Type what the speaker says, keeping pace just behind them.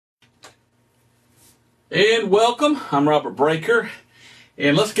And welcome. I'm Robert Breaker,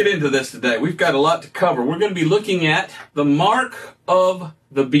 and let's get into this today. We've got a lot to cover. We're going to be looking at the mark of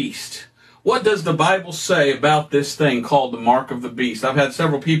the beast. What does the Bible say about this thing called the mark of the beast? I've had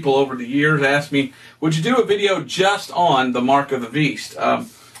several people over the years ask me, would you do a video just on the mark of the beast?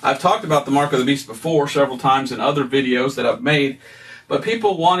 I've talked about the mark of the beast before several times in other videos that I've made, but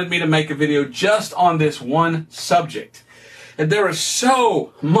people wanted me to make a video just on this one subject. And there is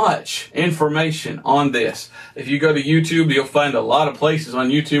so much information on this. If you go to YouTube, you'll find a lot of places on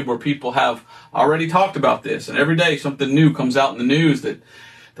YouTube where people have already talked about this. And every day something new comes out in the news that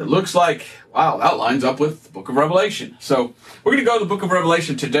looks like, wow, that lines up with the book of Revelation. So we're going to go to the book of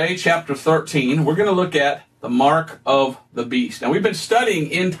Revelation today, chapter 13. We're going to look at the mark of the beast. Now, we've been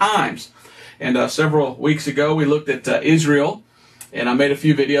studying end times. And several weeks ago, we looked at Israel. And I made a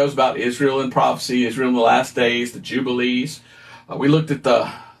few videos about Israel and prophecy, Israel in the last days, the Jubilees. We looked at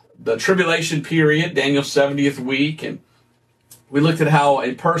the tribulation period, Daniel's 70th week, and we looked at how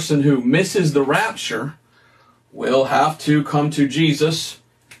a person who misses the rapture will have to come to Jesus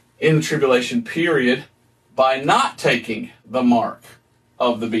in the tribulation period by not taking the mark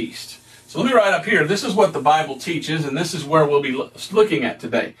of the beast. So let me write up here. This is what the Bible teaches, and this is where we'll be looking at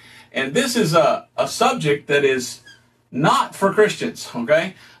today. And this is a subject that is not for Christians,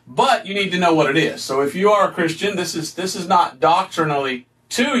 okay? But you need to know what it is. So if you are a Christian, this is not doctrinally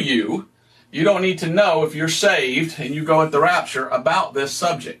to you. You don't need to know if you're saved and you go at the rapture about this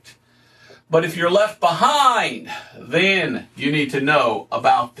subject. But if you're left behind, then you need to know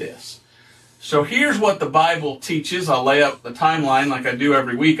about this. So here's what the Bible teaches. I'll lay up the timeline like I do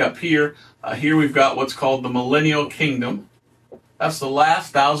every week up here. Here we've got what's called the millennial kingdom. That's the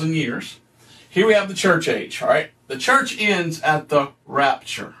last 1,000 years. Here we have the church age, all right? The church ends at the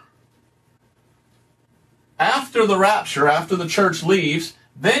rapture. After the rapture, after the church leaves,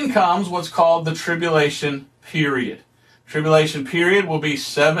 then comes what's called the tribulation period. Tribulation period will be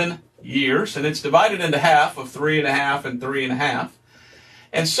 7 years, and it's divided into half of 3.5 and 3.5.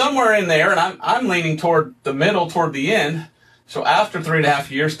 And somewhere in there, and I'm leaning toward the middle, toward the end, so after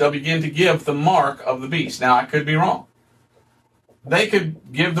 3.5 years, they'll begin to give the mark of the beast. Now, I could be wrong. They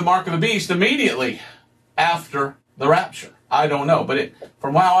could give the mark of the beast immediately after the rapture. I don't know. But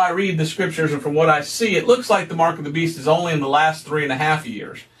from how I read the scriptures and from what I see, it looks like the mark of the beast is only in the last 3.5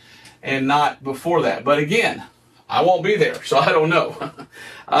 years and not before that. But again, I won't be there, so I don't know.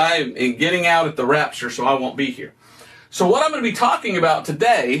 I'm getting out at the rapture, so I won't be here. So what I'm going to be talking about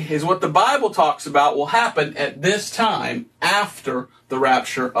today is what the Bible talks about will happen at this time after the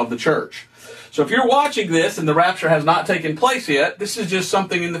rapture of the church. So if you're watching this and the rapture has not taken place yet, this is just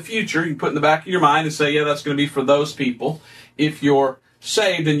something in the future you can put in the back of your mind and say, yeah, that's going to be for those people. If you're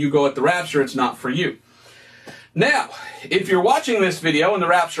saved and you go at the rapture, it's not for you. Now, if you're watching this video and the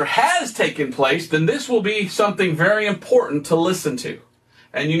rapture has taken place, then this will be something very important to listen to.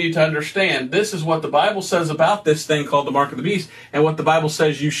 And you need to understand this is what the Bible says about this thing called the mark of the beast and what the Bible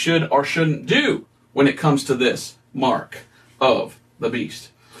says you should or shouldn't do when it comes to this mark of the beast.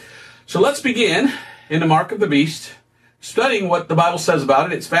 So let's begin in the mark of the beast, studying what the Bible says about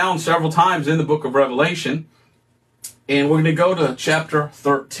it. It's found several times in the book of Revelation. And we're going to go to chapter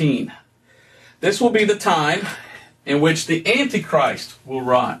 13. This will be the time in which the Antichrist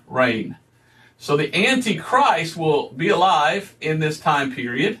will reign. So the Antichrist will be alive in this time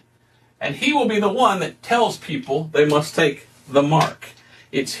period, and he will be the one that tells people they must take the mark.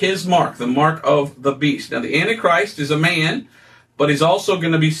 It's his mark, the mark of the beast. Now the Antichrist is a man, but he's also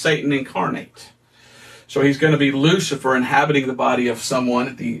going to be Satan incarnate. So he's going to be Lucifer inhabiting the body of someone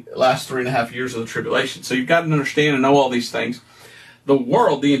at the last 3.5 years of the tribulation. So you've got to understand and know all these things. The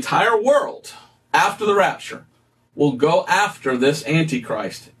world, the entire world, after the rapture, will go after this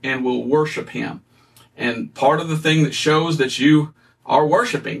Antichrist and will worship him. And part of the thing that shows that you are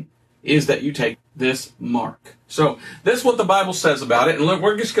worshiping is that you take this mark. So this is what the Bible says about it. And look,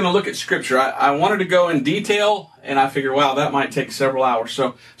 we're just going to look at Scripture. I wanted to go in detail, and I figured, wow, that might take several hours.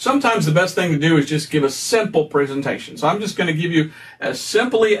 So sometimes the best thing to do is just give a simple presentation. So I'm just going to give you as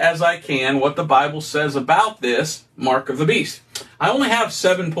simply as I can what the Bible says about this mark of the beast. I only have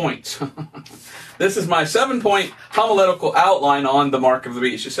 7 points. This is my 7-point homiletical outline on the mark of the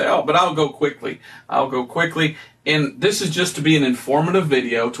beast. You say, oh, but I'll go quickly. I'll go quickly. And this is just to be an informative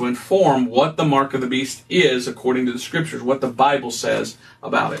video to inform what the mark of the beast is according to the Scriptures, what the Bible says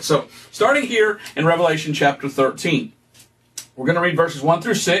about it. So, starting here in Revelation chapter 13, we're going to read verses 1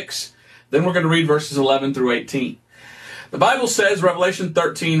 through 6, then we're going to read verses 11 through 18. The Bible says, Revelation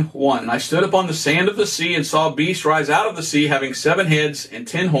 13:1, I stood upon the sand of the sea and saw a beast rise out of the sea, having 7 heads and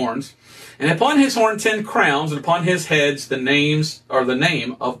 10 horns, and upon his horn 10 crowns, and upon his heads the name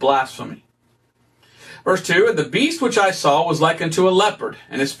of blasphemy. Verse 2, and the beast which I saw was like unto a leopard,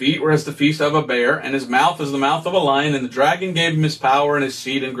 and his feet were as the feet of a bear, and his mouth as the mouth of a lion, and the dragon gave him his power and his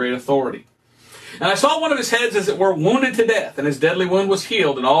seat and great authority. And I saw one of his heads as it were wounded to death, and his deadly wound was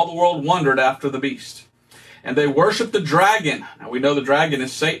healed, and all the world wondered after the beast. And they worshipped the dragon. Now we know the dragon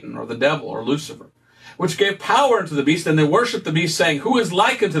is Satan, or the devil, or Lucifer, which gave power unto the beast, and they worshipped the beast, saying, Who is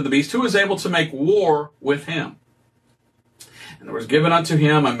like unto the beast? Who is able to make war with him? And there was given unto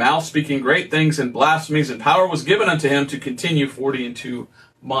him a mouth speaking great things and blasphemies, and power was given unto him to continue 42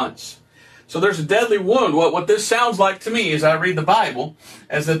 months. So there's a deadly wound. What this sounds like to me as I read the Bible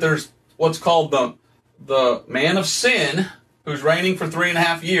is that there's what's called the man of sin, who's reigning for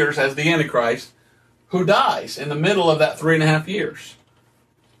 3.5 years as the Antichrist, who dies in the middle of that 3.5 years.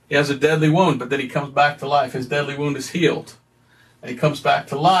 He has a deadly wound, but then he comes back to life. His deadly wound is healed. And he comes back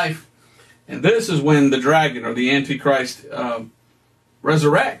to life. And this is when the dragon, or the Antichrist,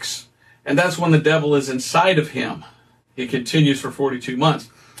 resurrects. And that's when the devil is inside of him. He continues for 42 months.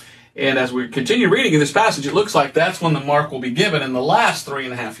 And as we continue reading in this passage, it looks like that's when the mark will be given in the last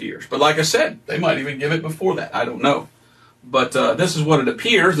 3.5 years. But like I said, they might even give it before that. I don't know. But this is what it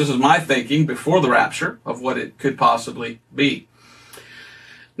appears. This is my thinking before the rapture of what it could possibly be.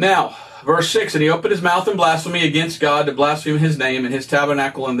 Now, verse 6, and he opened his mouth in blasphemy against God to blaspheme his name and his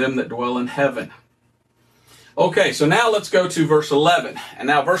tabernacle and them that dwell in heaven. Okay, so now let's go to verse 11. And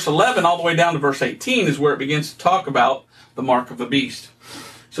now verse 11 all the way down to verse 18 is where it begins to talk about the mark of the beast.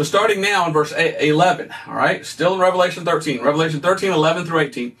 So starting now in verse 11, all right, still in Revelation 13. Revelation 13, 11 through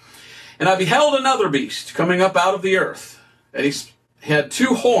 18. And I beheld another beast coming up out of the earth. And he had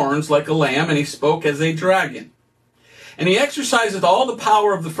 2 horns like a lamb, and he spoke as a dragon. And he exerciseth all the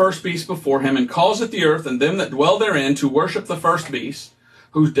power of the first beast before him, and causeth the earth and them that dwell therein to worship the first beast,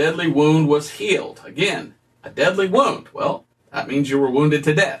 whose deadly wound was healed. Again, a deadly wound. Well, that means you were wounded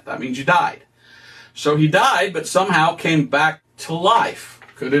to death. That means you died. So he died, but somehow came back to life.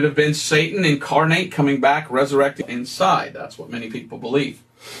 Could it have been Satan incarnate, coming back, resurrected inside? That's what many people believe.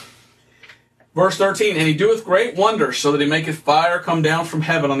 Verse 13, and he doeth great wonders, so that he maketh fire come down from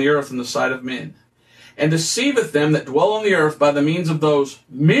heaven on the earth in the sight of men, and deceiveth them that dwell on the earth by the means of those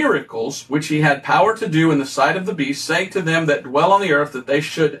miracles which he had power to do in the sight of the beast, saying to them that dwell on the earth that they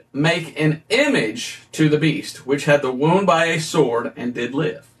should make an image to the beast, which had the wound by a sword and did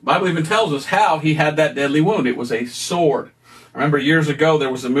live. The Bible even tells us how he had that deadly wound. It was a sword. I remember years ago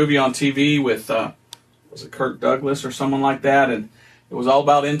there was a movie on TV with, was it Kirk Douglas or someone like that, and it was all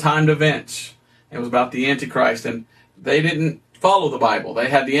about end-time events. It was about the Antichrist, and they didn't follow the Bible. They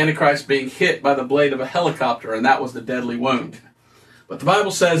had the Antichrist being hit by the blade of a helicopter, and that was the deadly wound. But the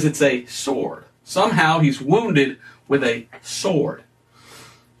Bible says it's a sword. Somehow he's wounded with a sword,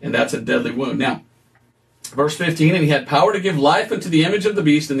 and that's a deadly wound. Now, verse 15, and he had power to give life unto the image of the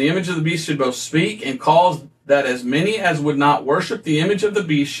beast, and the image of the beast should both speak and cause that as many as would not worship the image of the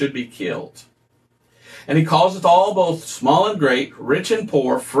beast should be killed. And he causeth all, both small and great, rich and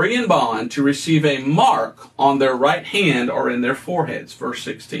poor, free and bond, to receive a mark on their right hand or in their foreheads. Verse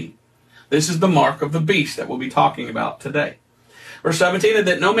 16. This is the mark of the beast that we'll be talking about today. Verse 17, and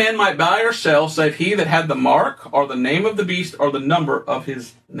that no man might buy or sell, save he that had the mark, or the name of the beast, or the number of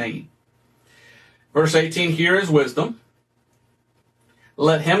his name. Verse 18, here is wisdom.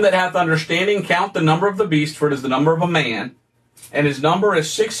 Let him that hath understanding count the number of the beast, for it is the number of a man, and his number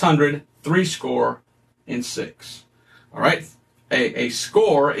is 666. All right, a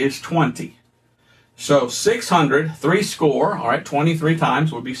score is 20. So 600, 3 score, all right, 23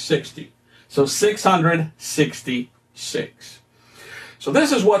 times would be 60. So 666. So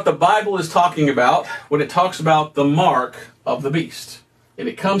this is what the Bible is talking about when it talks about the mark of the beast. And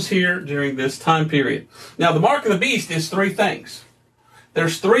it comes here during this time period. Now, the mark of the beast is 3 things.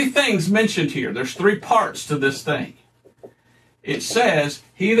 There's 3 things mentioned here. There's 3 parts to this thing. It says,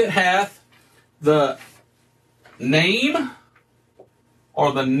 he that hath the name,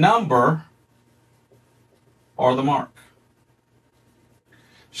 or the number, or the mark.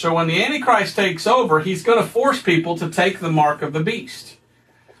 So when the Antichrist takes over, he's going to force people to take the mark of the beast.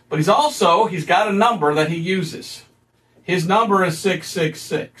 But he's got a number that he uses. His number is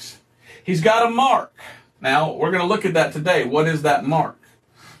 666. He's got a mark. Now, we're going to look at that today. What is that mark?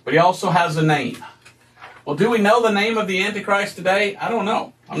 But he also has a name. Well, do we know the name of the Antichrist today? I don't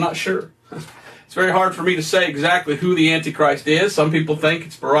know. I'm not sure. It's very hard for me to say exactly who the Antichrist is. Some people think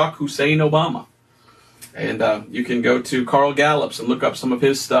it's Barack Hussein Obama. And you can go to Carl Gallup's and look up some of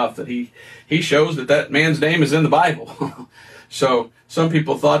his stuff that he shows that man's name is in the Bible. So some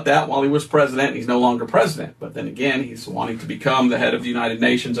people thought that while he was president, and he's no longer president. But then again, he's wanting to become the head of the United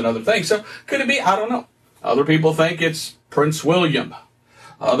Nations and other things. So could it be? I don't know. Other people think it's Prince William.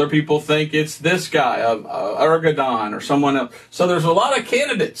 Other people think it's this guy, Erdogan, or someone else. So there's a lot of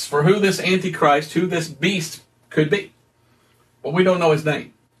candidates for who this Antichrist, who this beast could be. But we don't know his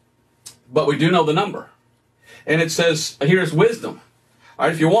name. But we do know the number. And it says, here's wisdom. All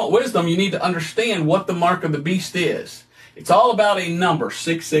right, if you want wisdom, you need to understand what the mark of the beast is. It's all about a number,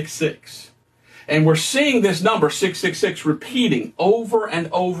 666. And we're seeing this number, 666, repeating over and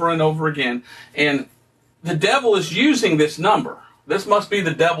over and over again. And the devil is using this number. This must be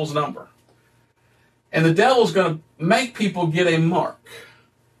the devil's number. And the devil's going to make people get a mark.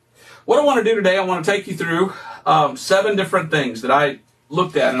 What I want to do today, I want to take you through 7 different things that I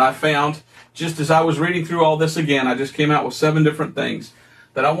looked at and I found just as I was reading through all this again. I just came out with 7 different things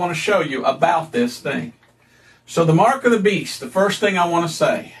that I want to show you about this thing. So the mark of the beast, the first thing I want to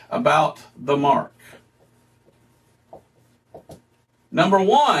say about the mark. Number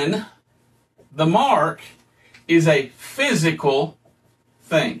 1, the mark is a physical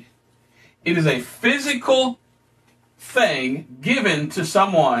thing. It is a physical thing given to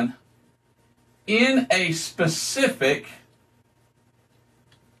someone in a specific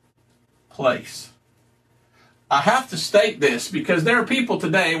place. I have to state this because there are people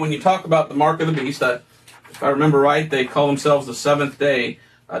today, when you talk about the mark of the beast, if I remember right, they call themselves the Seventh-day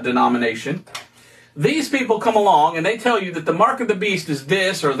denomination. These people come along and they tell you that the mark of the beast is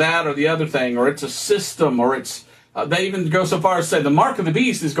this or that or the other thing, or it's a system, or it's, they even go so far as to say the mark of the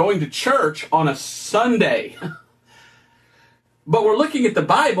beast is going to church on a Sunday. But we're looking at the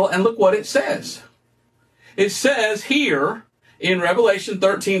Bible and look what it says. It says here in Revelation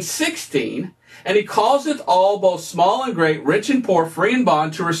 13:16, and he causeth all, both small and great, rich and poor, free and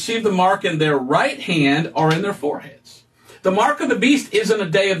bond, to receive the mark in their right hand or in their foreheads. The mark of the beast isn't a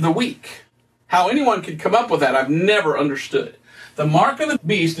day of the week. How anyone could come up with that, I've never understood. The mark of the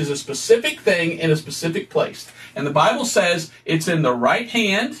beast is a specific thing in a specific place. And the Bible says it's in the right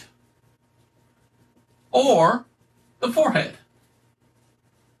hand or the forehead.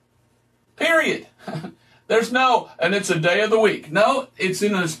 Period. There's no, and it's a day of the week. No, it's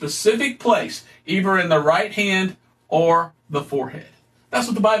in a specific place, either in the right hand or the forehead. That's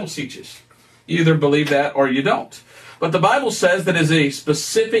what the Bible teaches. You either believe that or you don't. But the Bible says that it's a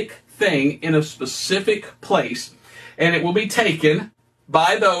specific thing in a specific place, and it will be taken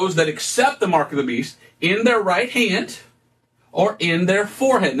by those that accept the mark of the beast in their right hand or in their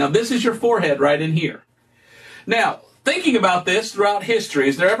forehead. Now, this is your forehead right in here. Now, thinking about this throughout history,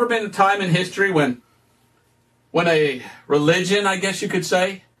 has there ever been a time in history when a religion, I guess you could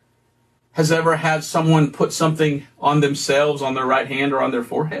say, has ever had someone put something on themselves on their right hand or on their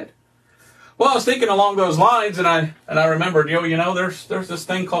forehead? Well, I was thinking along those lines, and I remembered, there's this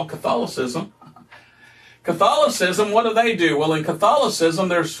thing called Catholicism. Catholicism, what do? Well, in Catholicism,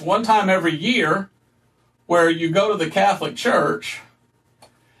 there's one time every year where you go to the Catholic Church,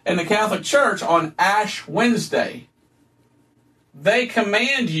 and the Catholic Church on Ash Wednesday, they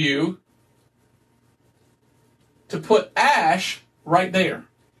command you to put ash right there.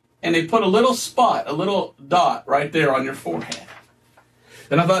 And they put a little spot, a little dot right there on your forehead.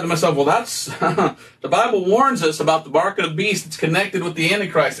 And I thought to myself, well, that's, the Bible warns us about the mark of the beast. It's connected with the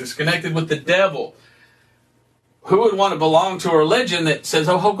Antichrist. It's connected with the devil. Who would want to belong to a religion that says,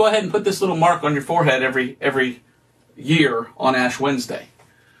 oh, go ahead and put this little mark on your forehead every year on Ash Wednesday?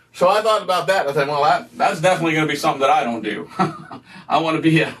 So I thought about that. I thought, well, that's definitely going to be something that I don't do. I want to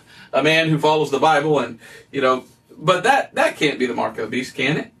be a man who follows the Bible, and, but that can't be the mark of the beast,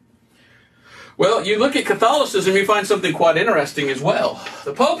 can it? Well, you look at Catholicism, you find something quite interesting as well.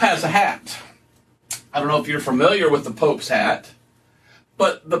 The Pope has a hat. I don't know if you're familiar with the Pope's hat,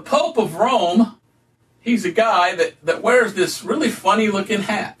 but the Pope of Rome, he's a guy that wears this really funny-looking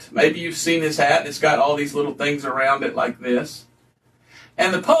hat. Maybe you've seen his hat. It's got all these little things around it like this.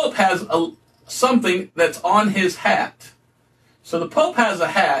 And the Pope has something that's on his hat. So the Pope has a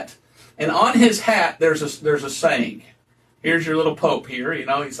hat, and on his hat there's a saying. Here's your little Pope here, he's,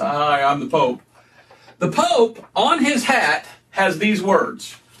 hi, I'm the Pope. The Pope, on his hat, has these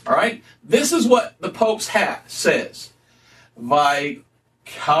words, all right? This is what the Pope's hat says. Vicarius,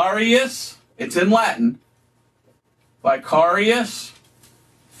 it's in Latin, Vicarius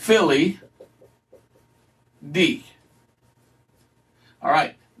Filii Dei. All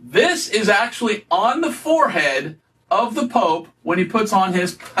right, this is actually on the forehead of the Pope when he puts on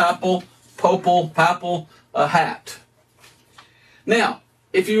his papal hat. Now,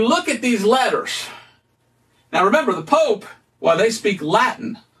 if you look at these letters, now remember the Pope, they speak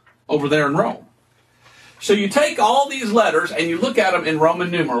Latin over there in Rome. So you take all these letters and you look at them in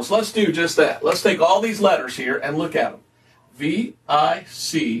Roman numerals. Let's do just that. Let's take all these letters here and look at them.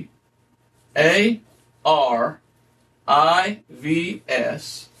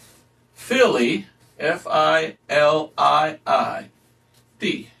 I-V-S, Philly, F-I-L-I-I-D.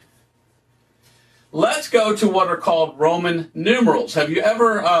 Let's go to what are called Roman numerals. Have you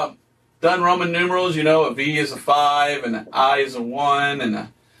ever done Roman numerals? You know, a V is a 5, and an I is a 1, and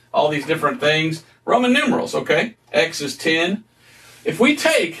all these different things. Roman numerals, okay? X is 10. If we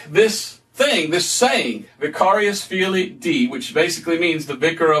take this thing, this saying, Vicarius Filii Dei, which basically means the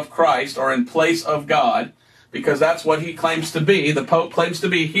vicar of Christ, or in place of God, because that's what he claims to be. The Pope claims to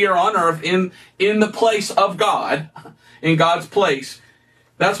be here on earth in the place of God, in God's place.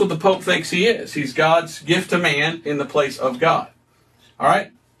 That's what the Pope thinks he is. He's God's gift to man in the place of God. All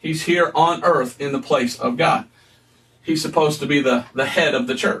right? He's here on earth in the place of God. He's supposed to be the head of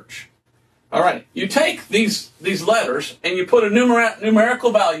the church. All right. You take these letters and you put a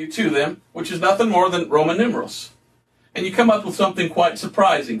numerical value to them, which is nothing more than Roman numerals. And you come up with something quite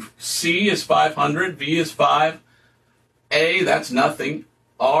surprising. C is 500. V is 5. A, that's nothing.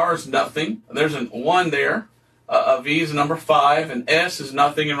 R is nothing. There's a 1 there. A V is number 5, and S is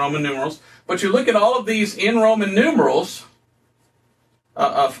nothing in Roman numerals. But you look at all of these in Roman numerals,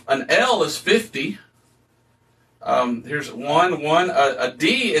 an L is 50. Here's 1, 1. A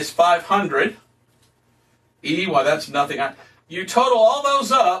D is 500. E, well, that's nothing. You total all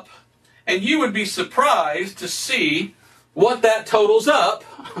those up, and you would be surprised to see what that totals up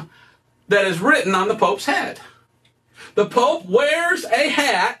that is written on the Pope's head. The Pope wears a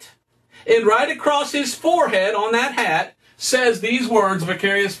hat, and right across his forehead on that hat says these words,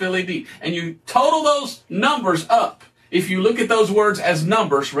 Vicarius Filii Dei. And you total those numbers up, if you look at those words as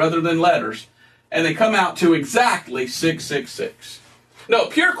numbers rather than letters, and they come out to exactly 666. No,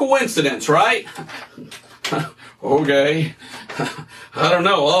 pure coincidence, right? Okay. I don't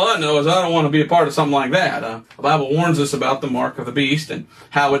know. All I know is I don't want to be a part of something like that. The Bible warns us about the mark of the beast and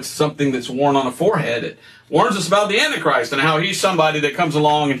how it's something that's worn on a forehead. It warns us about the Antichrist and how he's somebody that comes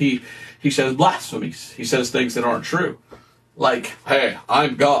along and he says blasphemies. He says things that aren't true. Like, hey,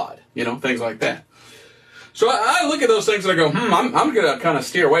 I'm God. You know, things like that. So I look at those things and I go, I'm going to kind of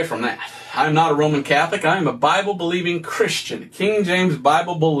steer away from that. I'm not a Roman Catholic. I am a Bible-believing Christian, King James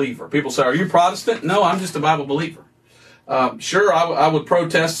Bible believer. People say, are you Protestant? No, I'm just a Bible believer. Sure, I would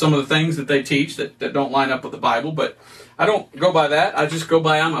protest some of the things that they teach that don't line up with the Bible, but I don't go by that. I just go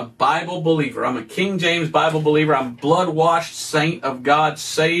by I'm a Bible believer. I'm a King James Bible believer. I'm a blood-washed saint of God,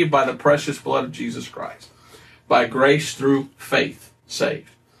 saved by the precious blood of Jesus Christ. By grace through faith, saved.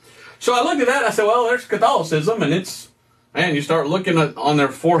 So I look at that and I say, well, there's Catholicism, and it's, man, you start looking on their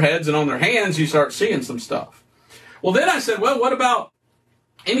foreheads and on their hands, you start seeing some stuff. Well, then I said, well, what about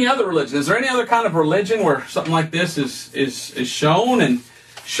any other religion? Is there any other kind of religion where something like this is shown? And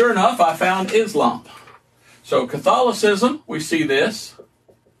sure enough, I found Islam. So Catholicism, we see this.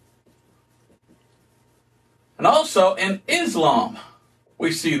 And also in Islam,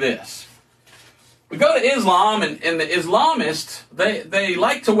 we see this. We go to Islam, and the Islamists, they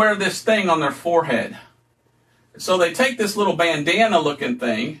like to wear this thing on their forehead. So they take this little bandana-looking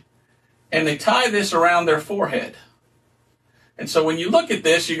thing, and they tie this around their forehead. And so when you look at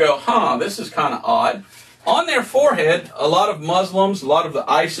this, you go, this is kind of odd. On their forehead, a lot of Muslims, a lot of the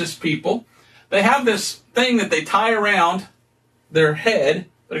ISIS people, they have this thing that they tie around their head,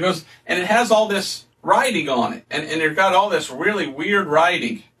 but it goes, and it has all this writing on it. And they've got all this really weird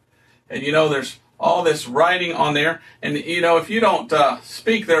writing. And you know, there's all this writing on there. And you know, if you don't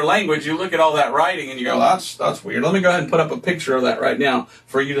speak their language, you look at all that writing and you go, that's weird. Let me go ahead and put up a picture of that right now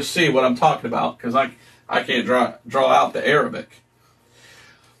for you to see what I'm talking about, because I can't draw out the Arabic.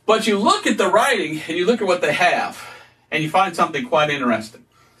 But you look at the writing and you look at what they have, and you find something quite interesting.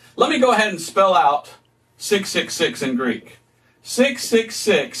 Let me go ahead and spell out 666 in Greek.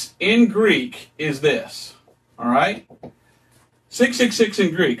 666 in Greek is this. All right? 666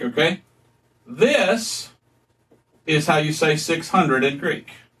 in Greek, okay? This is how you say 600 in Greek.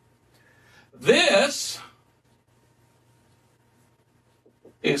 This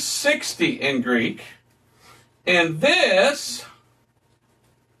is 60 in Greek. And this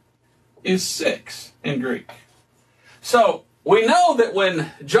is 6 in Greek. So we know that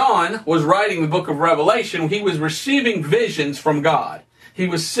when John was writing the book of Revelation, he was receiving visions from God. He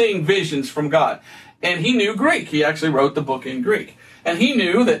was seeing visions from God. And he knew Greek. He actually wrote the book in Greek. And he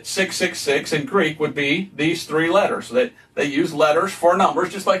knew that 666 in Greek would be these 3 letters. That they use letters for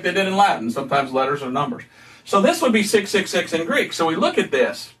numbers, just like they did in Latin. Sometimes letters are numbers. So this would be 666 in Greek. So we look at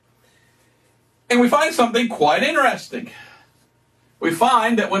this, and we find something quite interesting. We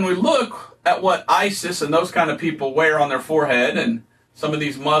find that when we look at what ISIS and those kind of people wear on their forehead, and some of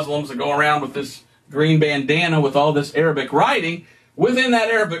these Muslims that go around with this green bandana with all this Arabic writing, within that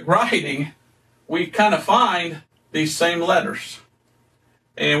Arabic writing, we kind of find these same letters.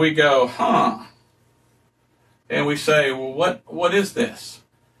 And we go, huh. And we say, well, what is this?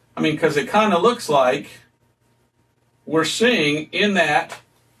 I mean, because it kind of looks like we're seeing in that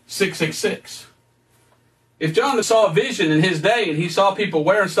 666. If John saw a vision in his day and he saw people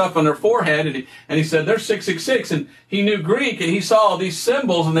wearing stuff on their forehead and he said, there's 666, and he knew Greek and he saw these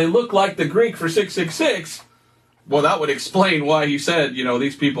symbols and they look like the Greek for 666, well, that would explain why he said,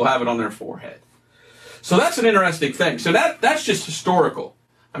 these people have it on their forehead. So that's an interesting thing. So that's just historical.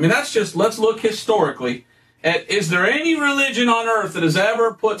 I mean, let's look historically at, is there any religion on earth that has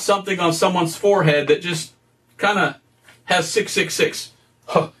ever put something on someone's forehead that just kind of has 666?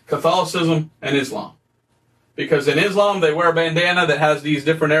 Catholicism and Islam. Because in Islam, they wear a bandana that has these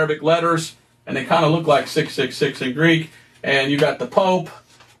different Arabic letters, and they kind of look like 666 in Greek. And you got the Pope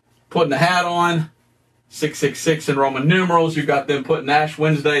putting a hat on, 666 in Roman numerals. You got them putting Ash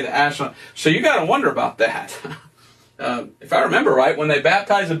Wednesday, the Ash on. So you got to wonder about that. If I remember right, when they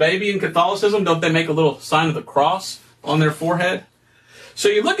baptize a baby in Catholicism, don't they make a little sign of the cross on their forehead? So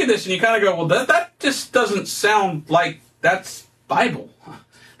you look at this and you kind of go, well, that just doesn't sound like that's Bible.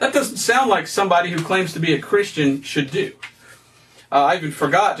 That doesn't sound like somebody who claims to be a Christian should do. I even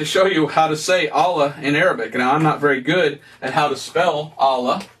forgot to show you how to say Allah in Arabic. Now, I'm not very good at how to spell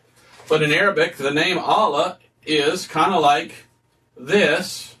Allah, but in Arabic, the name Allah is kind of like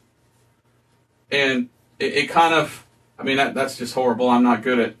this, and it kind of, I mean, that's just horrible. I'm not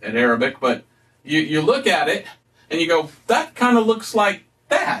good at Arabic, but you look at it, and you go, that kind of looks like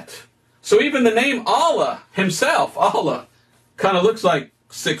that. So even the name Allah himself, Allah, kind of looks like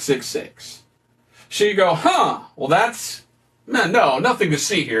 666. So you go, well, that's, no, nothing to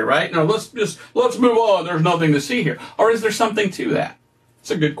see here, right? No, let's move on. There's nothing to see here. Or is there something to that?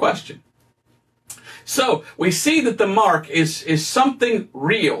 It's a good question. So we see that the mark is something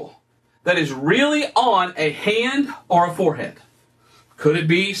real that is really on a hand or a forehead. Could it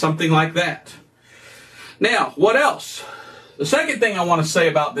be something like that? Now, what else? The second thing I want to say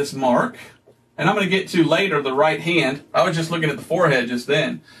about this mark, and I'm going to get to later the right hand. I was just looking at the forehead just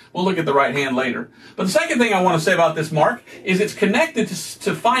then. We'll look at the right hand later. But the second thing I want to say about this mark is it's connected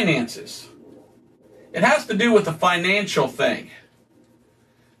to finances. It has to do with the financial thing.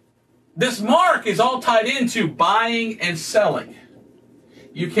 This mark is all tied into buying and selling.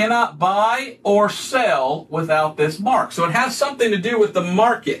 You cannot buy or sell without this mark. So it has something to do with the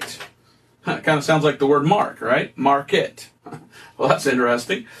market. It kind of sounds like the word mark, right? Market. Well, that's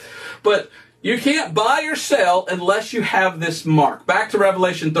interesting. But you can't buy or sell unless you have this mark. Back to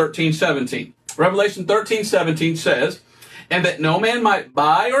Revelation 13:17. Revelation 13:17 says, and that no man might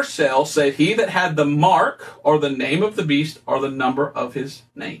buy or sell, save he that had the mark, or the name of the beast, or the number of his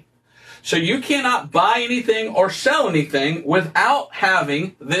name. So you cannot buy anything or sell anything without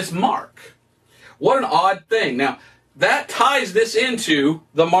having this mark. What an odd thing. Now, that ties this into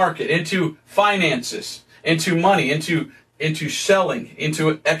the market, into finances, into money, into selling,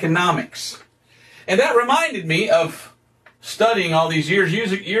 into economics. And that reminded me of studying all these years.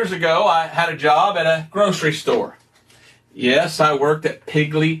 Years ago, I had a job at a grocery store. Yes, I worked at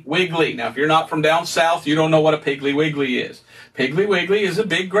Piggly Wiggly. Now, if you're not from down south, you don't know what a Piggly Wiggly is. Piggly Wiggly is a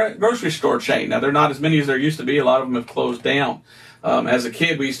big grocery store chain. Now, they're not as many as there used to be. A lot of them have closed down. As a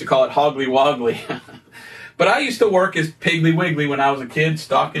kid, we used to call it Hoggly Woggly. But I used to work as Piggly Wiggly when I was a kid,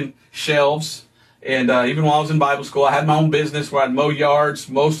 stocking shelves. And even while I was in Bible school, I had my own business where I'd mow yards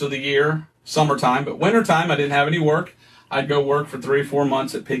most of the year, summertime. But wintertime, I didn't have any work. I'd go work for 3 or 4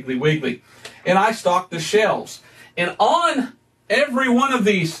 months at Piggly Wiggly. And I stocked the shelves. And on every one of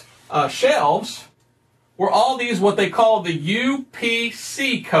these shelves were all these what they call the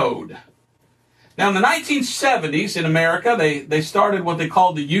UPC code. Now, in the 1970s in America, they started what they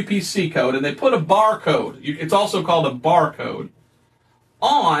called the UPC code, and they put a barcode. It's also called a barcode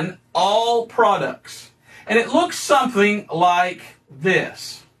on all products. And it looks something like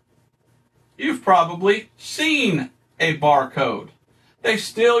this. You've probably seen a barcode. They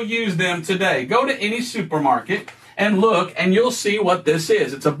still use them today. Go to any supermarket and look, and you'll see what this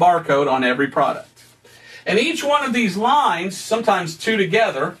is. It's a barcode on every product. And each one of these lines, sometimes two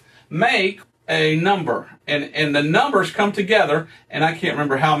together, make a number. And the numbers come together, and I can't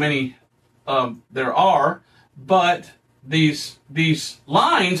remember how many there are, but these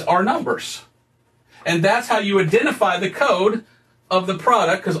lines are numbers. And that's how you identify the code of the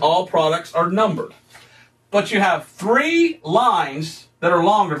product, because all products are numbered. But you have 3 lines that are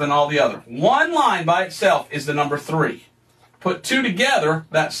longer than all the other. One line by itself is the number 3. Put 2 together,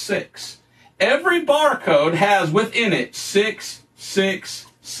 that's 6. Every barcode has within it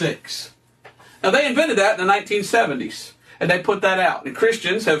 666. Now, they invented that in the 1970s. And they put that out. And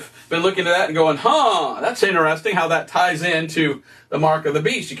Christians have been looking at that and going, that's interesting how that ties into the mark of the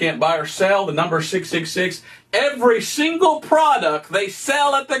beast. You can't buy or sell. The number 666. Every single product they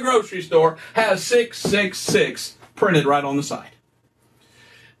sell at the grocery store has 666 printed right on the side.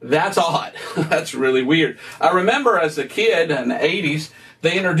 That's odd. That's really weird. I remember as a kid in the 80s,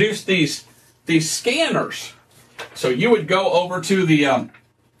 they introduced these scanners. So you would go over to the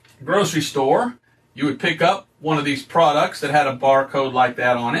grocery store. You would pick up one of these products that had a barcode like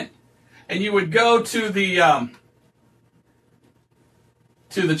that on it, and you would go to the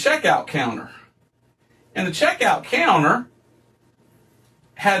checkout counter. And the checkout counter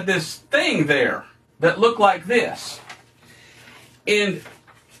had this thing there that looked like this. And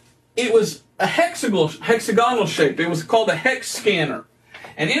it was a hexagonal shape. It was called a hex scanner.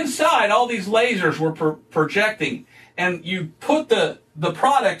 And inside, all these lasers were projecting. And you put the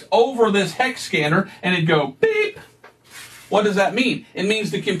product over this hex scanner, and it'd go beep. What does that mean? It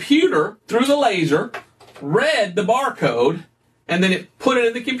means the computer, through the laser, read the barcode, and then it put it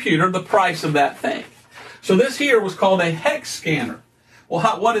in the computer, the price of that thing. So this here was called a hex scanner. Well,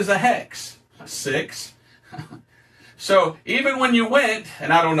 what is a hex? A 6. So even when you went,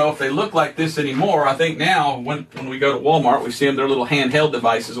 and I don't know if they look like this anymore, I think now when we go to Walmart, we see them, they're little handheld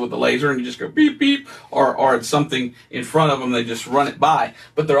devices with the laser, and you just go beep, beep, or it's something in front of them, they just run it by.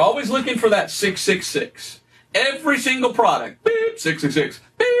 But they're always looking for that 666. Every single product, beep, 666,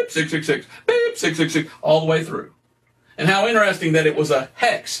 beep, 666, beep, 666, all the way through. And how interesting that it was a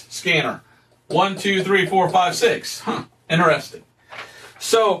hex scanner. 1, 2, 3, 4, 5, 6. Interesting.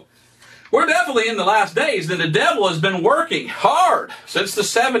 So we're definitely in the last days, and the devil has been working hard since the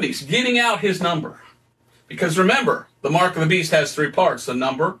 70s, getting out his number. Because remember, the mark of the beast has 3 parts: a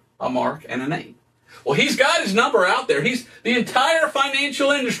number, a mark, and a name. Well, he's got his number out there. The entire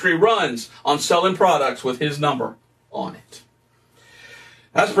financial industry runs on selling products with his number on it.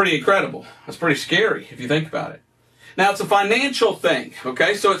 That's pretty incredible. That's pretty scary if you think about it. Now, it's a financial thing,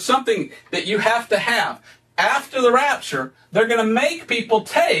 okay? So it's something that you have to have. After the rapture, they're going to make people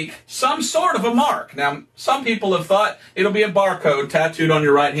take some sort of a mark. Now, some people have thought it'll be a barcode tattooed on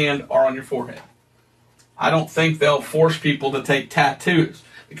your right hand or on your forehead. I don't think they'll force people to take tattoos,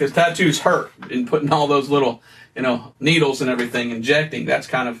 because tattoos hurt. And putting all those little, needles and everything, injecting, that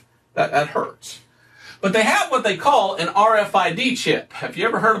hurts. But they have what they call an RFID chip. Have you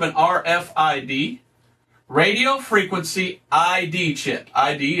ever heard of an RFID? Radio Frequency ID chip.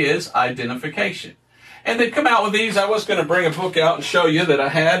 ID is identification. And they've come out with these. I was going to bring a book out and show you that I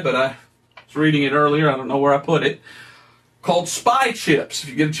had, but I was reading it earlier. I don't know where I put it. Called Spy Chips. If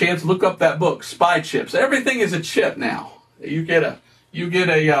you get a chance, look up that book, Spy Chips. Everything is a chip now. You get a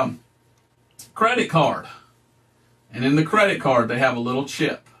credit card, and in the credit card they have a little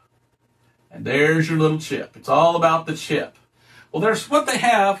chip. And there's your little chip. It's all about the chip. Well, there's what they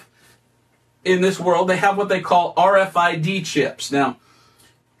have in this world. They have what they call RFID chips. Now,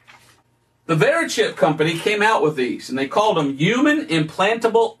 the Verichip company came out with these, and they called them human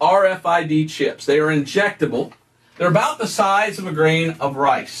implantable RFID chips. They are injectable. They're about the size of a grain of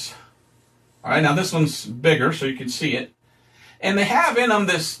rice. All right, now this one's bigger, so you can see it. And they have in them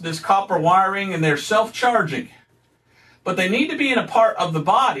this copper wiring, and they're self-charging. But they need to be in a part of the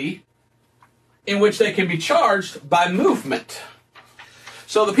body in which they can be charged by movement.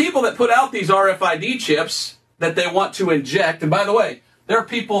 So the people that put out these RFID chips that they want to inject, and by the way, there are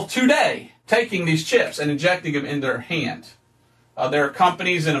people today taking these chips and injecting them in their hand. There are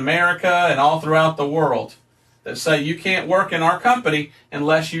companies in America and all throughout the world that say you can't work in our company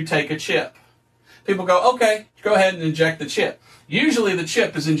unless you take a chip. People go, okay, go ahead and inject the chip. Usually the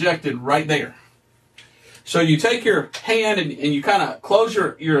chip is injected right there. So you take your hand and you kind of close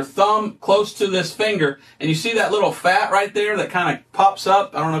your thumb close to this finger, and you see that little fat right there that kind of pops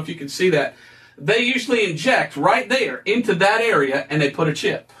up. I don't know if you can see that. They usually inject right there into that area, and they put a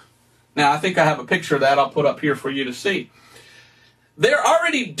chip. Now, I think I have a picture of that I'll put up here for you to see. They're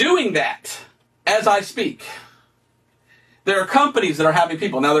already doing that as I speak. There are companies that are having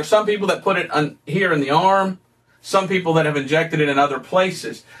people. Now, there's some people that put it here in the arm, some people that have injected it in other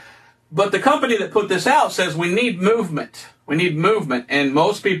places. But the company that put this out says we need movement. We need movement. And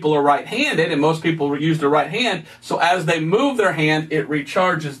most people are right-handed, and most people use their right hand. So as they move their hand, it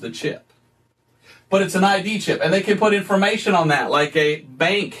recharges the chip. But it's an ID chip, and they can put information on that, like a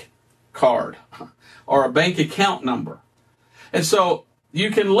bank card or a bank account number. And so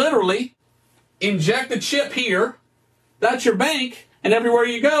you can literally inject the chip here. That's your bank, and everywhere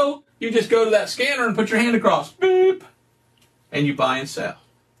you go, you just go to that scanner and put your hand across. Beep. And you buy and sell.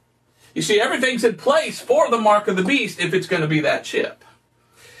 You see, everything's in place for the mark of the beast if it's going to be that chip.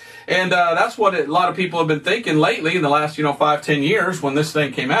 And that's what a lot of people have been thinking lately in the last, 5, 10 years when this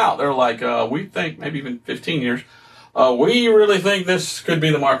thing came out. They're like, we think, maybe even 15 years, we really think this could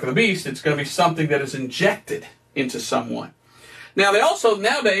be the mark of the beast. It's going to be something that is injected into someone. Now, they also,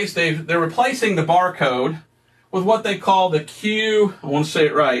 nowadays, they're replacing the barcode with what they call the I want to say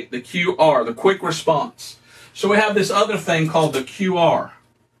it right, the QR, the quick response. So we have this other thing called the QR,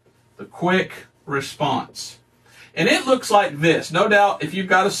 the quick response. And it looks like this. No doubt, if you've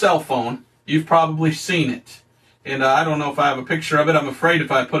got a cell phone, you've probably seen it. And I don't know if I have a picture of it. I'm afraid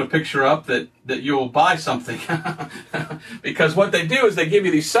if I put a picture up that you'll buy something. Because what they do is they give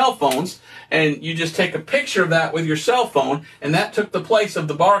you these cell phones, and you just take a picture of that with your cell phone, and that took the place of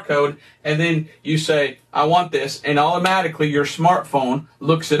the barcode, and then you say, I want this, and automatically your smartphone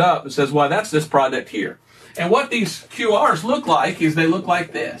looks it up and says, well, that's this product here. And what these QRs look like is they look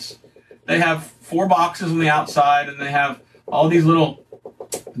like this. They have 4 boxes on the outside, and they have all these little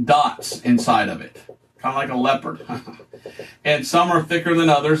dots inside of it. Kind of like a leopard. And some are thicker than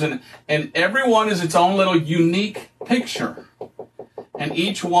others, and every one is its own little unique picture. And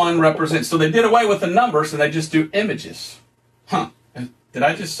each one represents, so they did away with the numbers, so they just do images. Did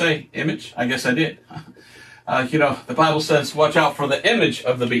I just say image? I guess I did. The Bible says, watch out for the image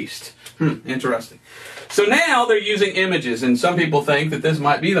of the beast. Interesting. So now they're using images, and some people think that this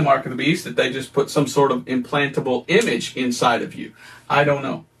might be the mark of the beast, that they just put some sort of implantable image inside of you. I don't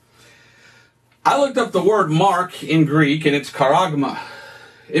know. I looked up the word mark in Greek, and it's charagma.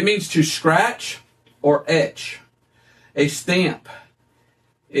 It means to scratch or etch. A stamp.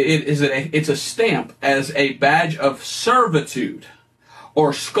 It's a stamp as a badge of servitude,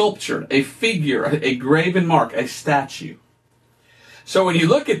 or sculpture, a figure, a graven mark, a statue. So when you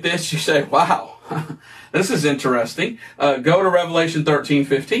look at this, you say, wow, this is interesting. Go to Revelation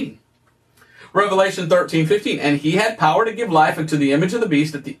 13:15. Revelation 13:15, and he had power to give life unto the image of the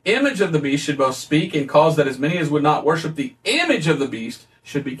beast, that the image of the beast should both speak and cause that as many as would not worship the image of the beast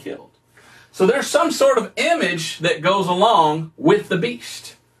should be killed. So there's some sort of image that goes along with the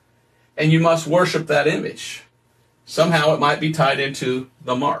beast, and you must worship that image. Somehow it might be tied into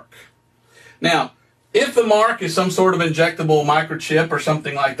the mark. Now, if the mark is some sort of injectable microchip or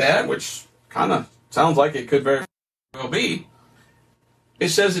something like that, which kind of sounds like it could very well be, it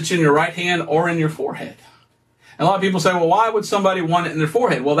says it's in your right hand or in your forehead. And a lot of people say, well, why would somebody want it in their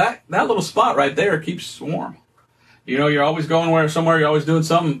forehead? Well, that little spot right there keeps warm. You're always going somewhere, you're always doing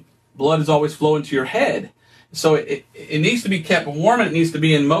something, blood is always flowing to your head. So it needs to be kept warm, and it needs to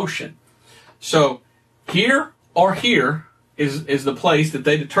be in motion. So here or here is the place that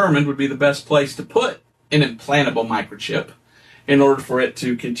they determined would be the best place to put an implantable microchip in order for it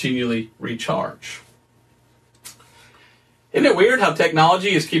to continually recharge. Isn't it weird how technology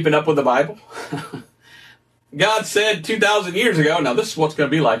is keeping up with the Bible? God said 2,000 years ago, now this is what's going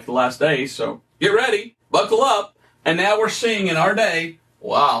to be like the last days, so get ready, buckle up. And now we're seeing in our day,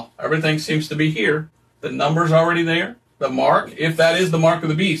 wow, everything seems to be here. The number's already there. The mark, if that is the mark of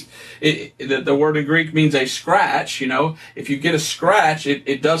the beast. The word in Greek means a scratch. If you get a scratch,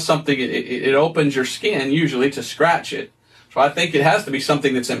 it does something. It opens your skin, usually, to scratch it. So I think it has to be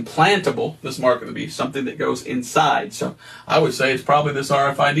something that's implantable, this mark of the beast, something that goes inside. So I would say it's probably this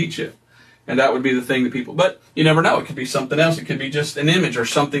RFID chip. And that would be the thing that people, but you never know. It could be something else. It could be just an image or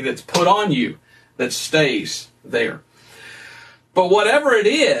something that's put on you that stays there. But whatever it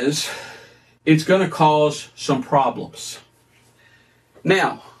is, it's going to cause some problems.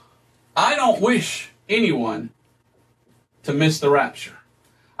 Now, I don't wish anyone to miss the rapture.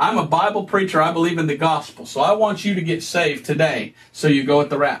 I'm a Bible preacher. I believe in the gospel. So I want you to get saved today so you go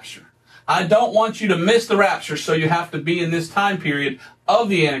at the rapture. I don't want you to miss the rapture so you have to be in this time period of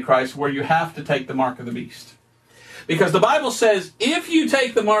the Antichrist where you have to take the mark of the beast. Because the Bible says if you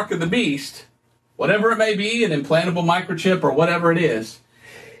take the mark of the beast, whatever it may be, an implantable microchip or whatever it is,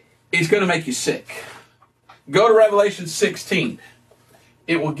 it's going to make you sick. Go to Revelation 16.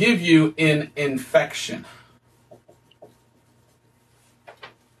 It will give you an infection.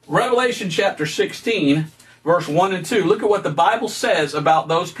 Revelation chapter 16, verse 1 and 2. Look at what the Bible says about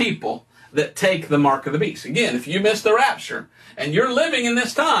those people that take the mark of the beast. Again, if you miss the rapture and you're living in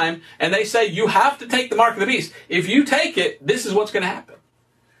this time and they say you have to take the mark of the beast, if you take it, this is what's going to happen.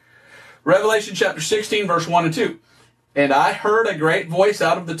 Revelation chapter 16, verse 1 and 2. And I heard a great voice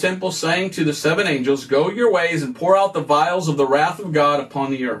out of the temple saying to the 7 angels, go your ways and pour out the vials of the wrath of God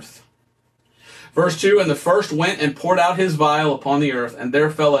upon the earth. Verse 2, and the first went and poured out his vial upon the earth, and there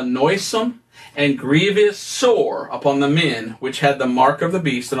fell a noisome and grievous sore upon the men which had the mark of the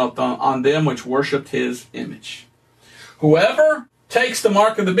beast, and on them which worshipped his image. Whoever takes the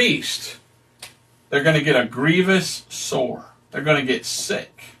mark of the beast, they're going to get a grievous sore. They're going to get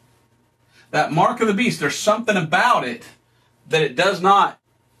sick. That mark of the beast, there's something about it that it does not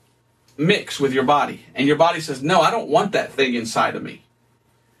mix with your body. And your body says, no, I don't want that thing inside of me.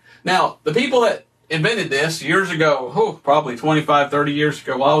 Now, the people that invented this years ago, probably 25, 30 years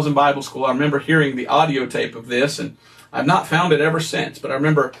ago, while I was in Bible school, I remember hearing the audio tape of this, and I've not found it ever since. But I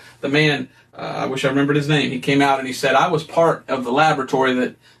remember the man, I wish I remembered his name, he came out and he said, I was part of the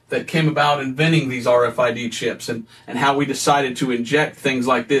laboratory that came about inventing these RFID chips and how we decided to inject things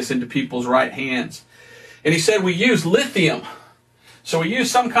like this into people's right hands. And he said, we use lithium. So we use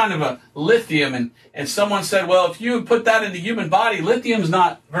some kind of a lithium, and someone said, well, if you put that in the human body, lithium's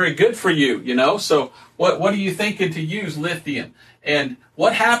not very good for you, you know, so what are you thinking to use lithium? And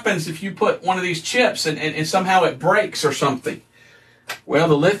what happens if you put one of these chips and somehow it breaks or something? Well,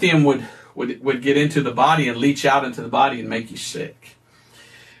 the lithium would get into the body and leach out into the body and make you sick.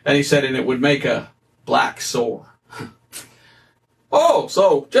 And he said, and it would make a black sore. Oh,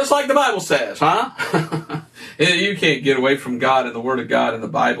 so just like the Bible says, huh? You can't get away from God and the Word of God in the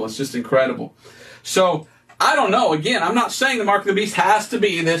Bible. It's just incredible. So, I don't know. Again, I'm not saying the mark of the beast has to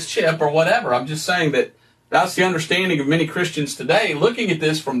be this chip or whatever. I'm just saying that that's the understanding of many Christians today. Looking at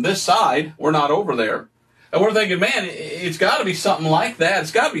this from this side, we're not over there. And we're thinking, man, it's got to be something like that.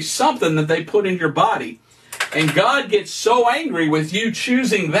 It's got to be something that they put in your body. And God gets so angry with you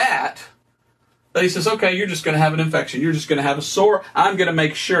choosing that he says, okay, you're just going to have an infection. You're just going to have a sore. I'm going to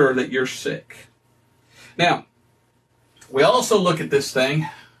make sure that you're sick. Now, we also look at this thing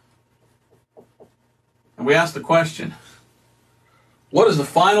and we ask the question, what is the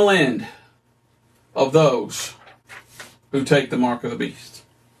final end of those who take the mark of the beast?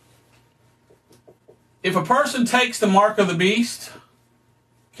 If a person takes the mark of the beast,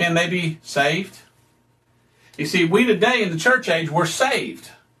 can they be saved? You see, we today in the church age, we're saved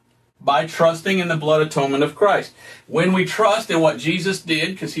by trusting in the blood atonement of Christ. When we trust in what Jesus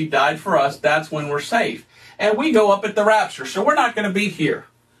did, because he died for us, that's when we're saved. And we go up at the rapture, so we're not going to be here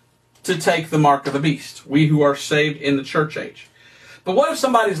to take the mark of the beast, we who are saved in the church age. But what if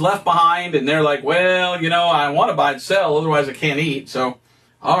somebody's left behind and they're like, well, you know, I want to buy and sell, otherwise I can't eat, so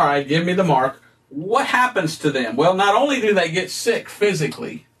all right, give me the mark. What happens to them? Well, not only do they get sick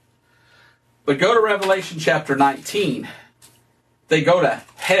physically, but go to Revelation chapter 19. They go to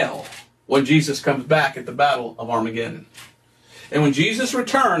hell when Jesus comes back at the battle of Armageddon. And when Jesus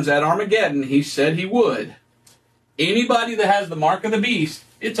returns at Armageddon, he said he would. Anybody that has the mark of the beast,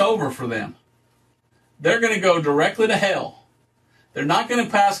 it's over for them. They're going to go directly to hell. They're not going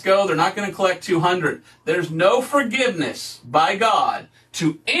to pass go. They're not going to collect 200. There's no forgiveness by God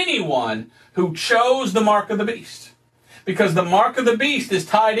to anyone who chose the mark of the beast. Because the mark of the beast is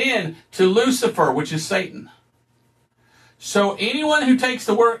tied in to Lucifer, which is Satan. So anyone who takes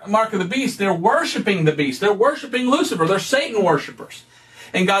the mark of the beast, they're worshiping the beast. They're worshiping Lucifer. They're Satan worshipers.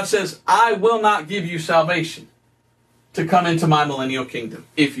 And God says, I will not give you salvation to come into my millennial kingdom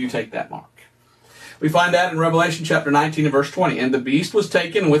if you take that mark. We find that in Revelation chapter 19 and verse 20. And the beast was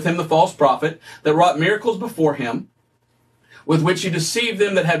taken, with him the false prophet, that wrought miracles before him, with which he deceived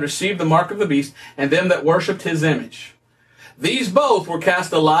them that had received the mark of the beast, and them that worshipped his image. These both were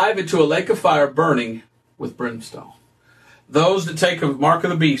cast alive into a lake of fire burning with brimstone. Those that take a mark of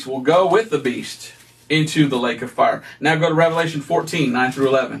the beast will go with the beast into the lake of fire. Now go to Revelation 14, 9 through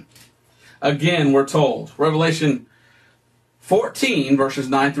 11. Again, we're told, Revelation 14, verses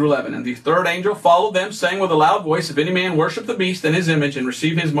 9 through 11. And the third angel followed them, saying with a loud voice, if any man worship the beast and his image, and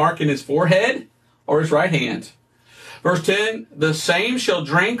receive his mark in his forehead or his right hand. Verse 10, the same shall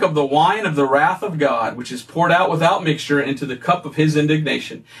drink of the wine of the wrath of God, which is poured out without mixture into the cup of his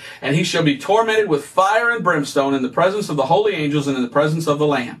indignation. And he shall be tormented with fire and brimstone in the presence of the holy angels and in the presence of the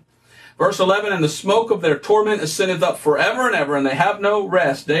Lamb. Verse 11, and the smoke of their torment ascendeth up forever and ever, and they have no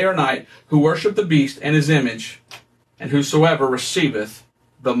rest day or night, who worship the beast and his image, and whosoever receiveth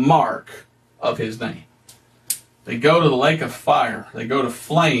the mark of his name. They go to the lake of fire. They go to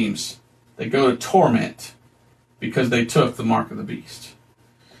flames. They go to torment, because they took the mark of the beast.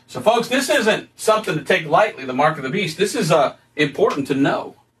 So folks, this isn't something to take lightly, the mark of the beast. This is important to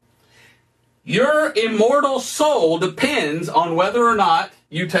know. Your immortal soul depends on whether or not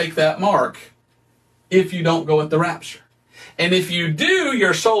you take that mark if you don't go at the rapture. And if you do,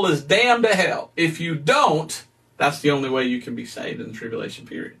 your soul is damned to hell. If you don't, that's the only way you can be saved in the tribulation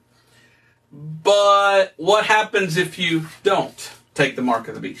period. But what happens if you don't take the mark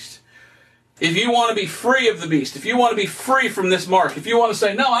of the beast? If you want to be free of the beast, if you want to be free from this mark, if you want to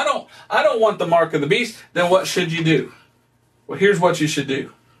say, no, I don't want the mark of the beast, then what should you do? Well, here's what you should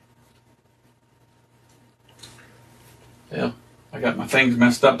do. Well, I got my things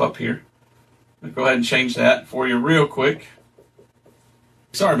messed up here. I'll go ahead and change that for you real quick.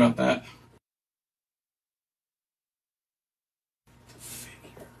 Sorry about that.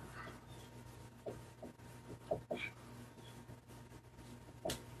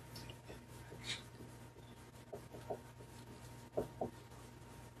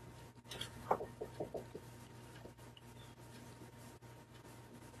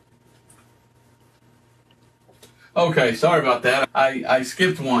 Okay, sorry about that. I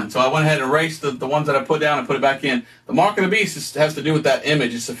skipped one, so I went ahead and erased the ones that I put down and put it back in. The mark of the beast has to do with that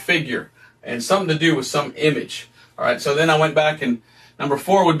image. It's a figure and something to do with some image. All right, so then I went back, and number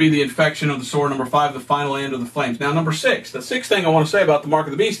 4 would be the infection of the sword. Number 5, the final end of the flames. Now, number 6, the sixth thing I want to say about the mark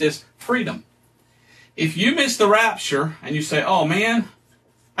of the beast is freedom. If you miss the rapture and you say, oh man,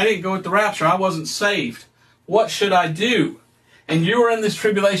 I didn't go with the rapture, I wasn't saved, what should I do? And you are in this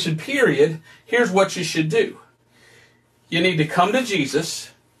tribulation period, here's what you should do. You need to come to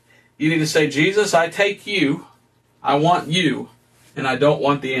Jesus. You need to say, Jesus, I take you, I want you, and I don't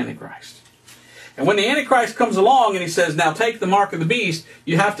want the Antichrist. And when the Antichrist comes along and he says, now take the mark of the beast,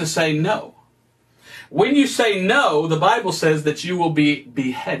 you have to say no. When you say no, the Bible says that you will be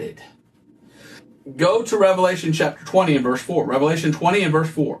beheaded. Go to Revelation chapter 20 and verse 4. Revelation 20 and verse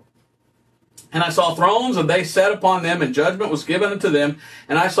 4. And I saw thrones, and they sat upon them, and judgment was given unto them.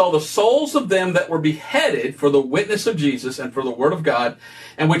 And I saw the souls of them that were beheaded for the witness of Jesus and for the word of God,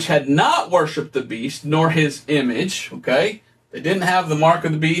 and which had not worshipped the beast, nor his image. Okay? They didn't have the mark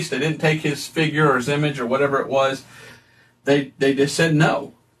of the beast. They didn't take his figure or his image or whatever it was. They just said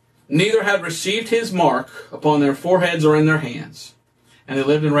no. Neither had received his mark upon their foreheads or in their hands. And they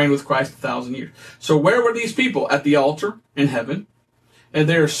lived and reigned with Christ 1,000 years. So where were these people? At the altar in heaven. And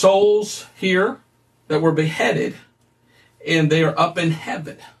there are souls here that were beheaded, and they are up in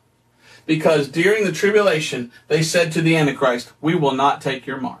heaven. Because during the tribulation, they said to the Antichrist, we will not take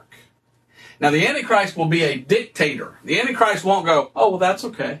your mark. Now the Antichrist will be a dictator. The Antichrist won't go, oh, well, that's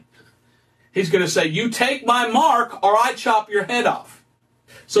okay. He's going to say, you take my mark or I chop your head off.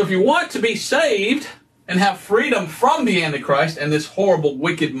 So if you want to be saved and have freedom from the Antichrist and this horrible,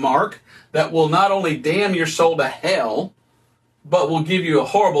 wicked mark that will not only damn your soul to hell, but will give you a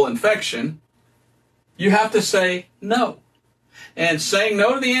horrible infection, you have to say no. And saying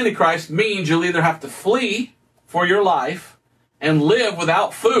no to the Antichrist means you'll either have to flee for your life and live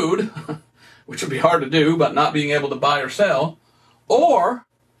without food, which will be hard to do, but not being able to buy or sell, or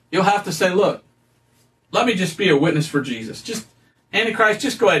you'll have to say, look, let me just be a witness for Jesus. Antichrist,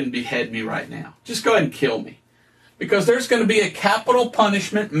 just go ahead and behead me right now. Just go ahead and kill me. Because there's going to be a capital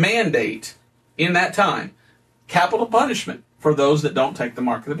punishment mandate in that time. Capital punishment for those that don't take the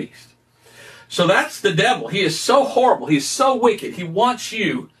mark of the beast. So that's the devil. He is so horrible. He's so wicked. He wants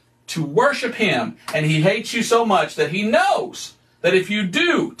you to worship him, and he hates you so much that he knows that if you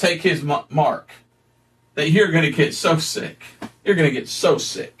do take his mark, that you're going to get so sick. You're going to get so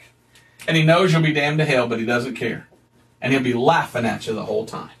sick. And he knows you'll be damned to hell, but he doesn't care. And he'll be laughing at you the whole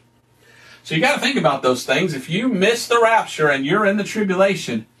time. So you got to think about those things. If you miss the rapture and you're in the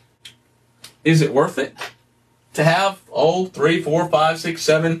tribulation, is it worth it? To have, 3, 4, 5, 6,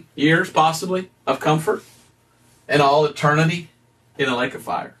 7 years, possibly, of comfort and all eternity in a lake of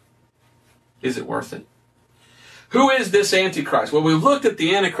fire. Is it worth it? Who is this Antichrist? Well, we've looked at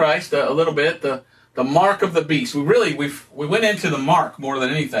the Antichrist a little bit, the mark of the beast. We went into the mark more than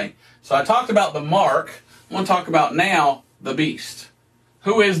anything. So I talked about the mark. I want to talk about now the beast.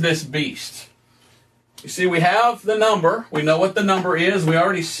 Who is this beast? You see, we have the number. We know what the number is. We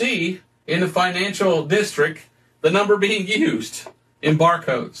already see in the financial district the number being used in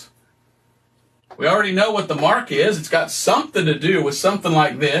barcodes. We already know what the mark is. It's got something to do with something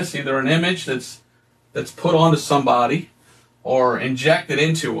like this, either an image that's put onto somebody or injected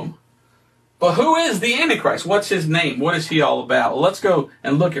into them. But who is the Antichrist? What's his name? What is he all about? Well, let's go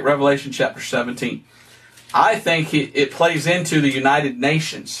and look at Revelation chapter 17. I think it plays into the United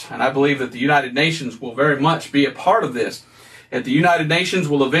Nations, and I believe that the United Nations will very much be a part of this. That the United Nations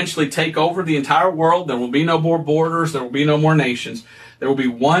will eventually take over the entire world. There will be no more borders. There will be no more nations. There will be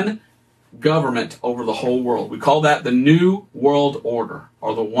one government over the whole world. We call that the New World Order,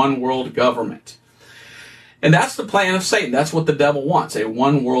 or the One World Government. And that's the plan of Satan. That's what the devil wants, a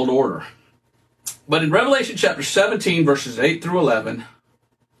one world order. But in Revelation chapter 17, verses 8 through 11,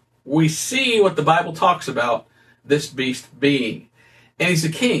 we see what the Bible talks about this beast being. And he's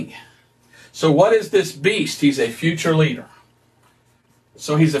a king. So what is this beast? He's a future leader.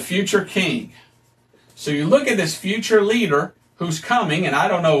 So he's a future king. So you look at this future leader who's coming, and I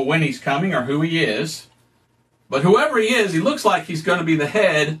don't know when he's coming or who he is, but whoever he is, he looks like he's going to be the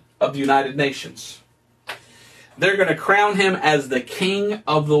head of the United Nations. They're going to crown him as the king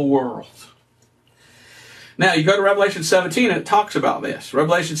of the world. Now, you go to Revelation 17, and it talks about this.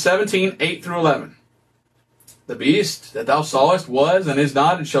 Revelation 17, 8 through 11. The beast that thou sawest was and is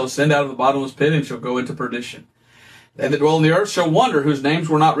not, and shall ascend out of the bottomless pit, and shall go into perdition. They that dwell on the earth shall wonder, whose names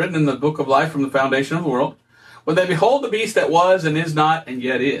were not written in the book of life from the foundation of the world, when they behold the beast that was and is not and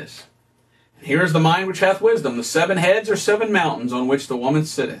yet is. And here is the mind which hath wisdom. The 7 heads are 7 mountains on which the woman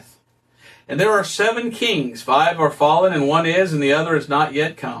sitteth. And there are 7 kings, 5 are fallen, and one is, and the other is not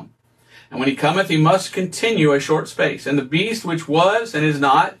yet come. And when he cometh, he must continue a short space. And the beast which was and is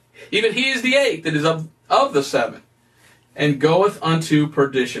not, even he is the 8th that is of the 7, and goeth unto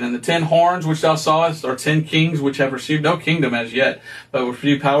perdition. And the 10 horns which thou sawest are 10 kings which have received no kingdom as yet, but will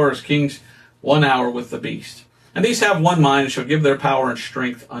receive power as kings 1 hour with the beast. And these have one mind, and shall give their power and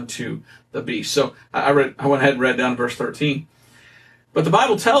strength unto the beast. So I went ahead and read down verse 13. But the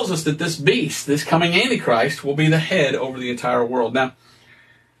Bible tells us that this beast, this coming Antichrist, will be the head over the entire world. Now,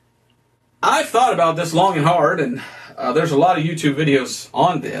 I've thought about this long and hard, and there's a lot of YouTube videos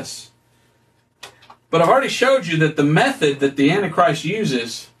on this. But I've already showed you that the method that the Antichrist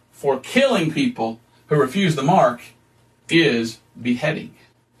uses for killing people who refuse the mark is beheading.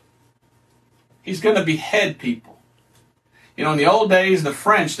 He's going to behead people. You know, in the old days, the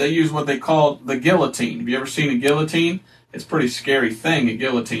French, they used what they called the guillotine. Have you ever seen a guillotine? It's a pretty scary thing, a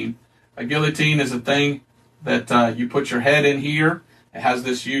guillotine. A guillotine is a thing that you put your head in here. It has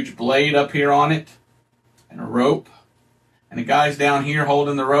this huge blade up here on it and a rope. And the guy's down here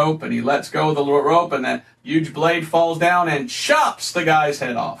holding the rope, and he lets go of the rope, and that huge blade falls down and chops the guy's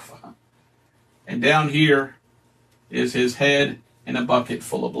head off. And down here is his head in a bucket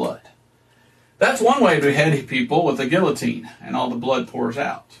full of blood. That's one way to behead people, with a guillotine, and all the blood pours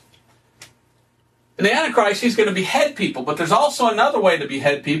out. In the Antichrist, he's going to behead people, but there's also another way to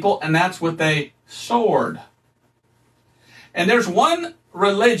behead people, and that's with a sword. And there's one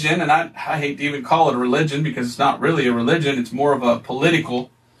religion, and I hate to even call it a religion because it's not really a religion, it's more of a political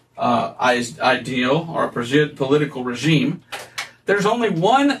ideal or a political regime. There's only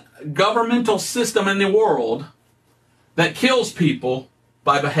one governmental system in the world that kills people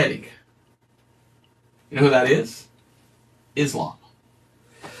by beheading. You know who that is? Islam.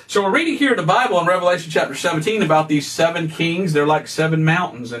 So we're reading here in the Bible in Revelation chapter 17 about these 7 kings. They're like 7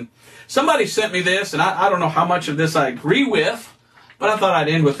 mountains. And somebody sent me this, and I don't know how much of this I agree with, but I thought I'd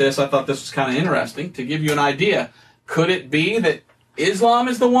end with this. I thought this was kind of interesting to give you an idea. Could it be that Islam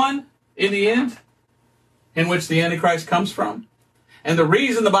is the one in the end in which the Antichrist comes from? And the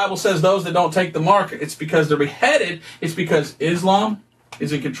reason the Bible says those that don't take the mark, it's because they're beheaded. It's because Islam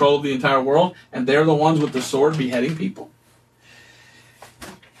is in control of the entire world, and they're the ones with the sword beheading people.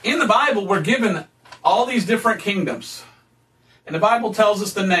 In the Bible, we're given all these different kingdoms. And the Bible tells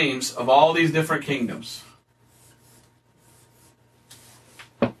us the names of all these different kingdoms.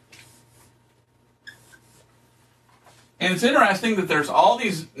 And it's interesting that there's all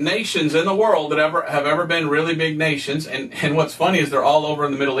these nations in the world that have ever been really big nations. And what's funny is they're all over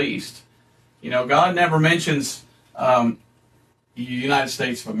in the Middle East. You know, God never mentions the United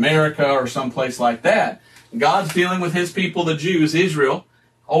States of America or someplace like that. God's dealing with his people, the Jews, Israel,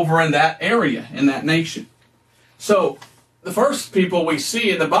 over in that area, in that nation. So, the first people we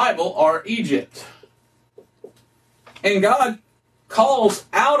see in the Bible are Egypt. And God calls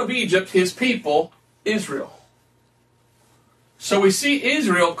out of Egypt his people, Israel. So we see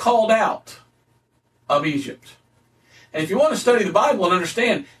Israel called out of Egypt. And if you want to study the Bible and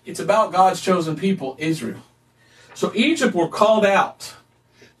understand, it's about God's chosen people, Israel. So Egypt were called out.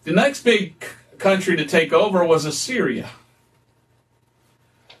 The next big country to take over was Assyria.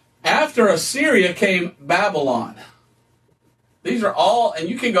 After Assyria came Babylon. These are all, and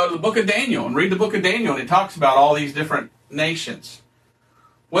you can go to the book of Daniel and read the book of Daniel, and it talks about all these different nations.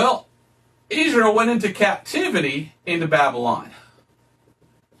 Well, Israel went into captivity into Babylon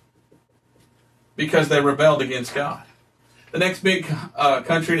because they rebelled against God. The next big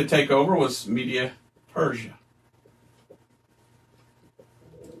country to take over was Media Persia.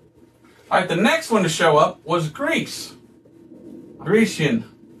 All right, the next one to show up was Greece. Grecian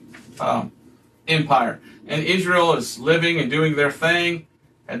Empire. And Israel is living and doing their thing.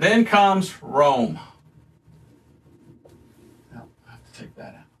 And then comes Rome. Oh, I have to take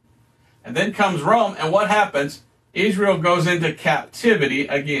that out. And then comes Rome, and what happens? Israel goes into captivity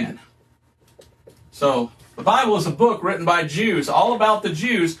again. So, the Bible is a book written by Jews, all about the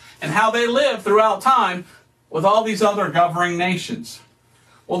Jews and how they lived throughout time with all these other governing nations.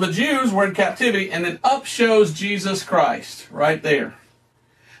 Well, the Jews were in captivity, and then up shows Jesus Christ, right there.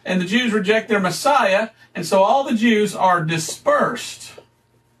 And the Jews reject their Messiah, and so all the Jews are dispersed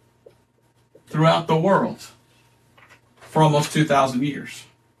throughout the world for almost 2,000 years.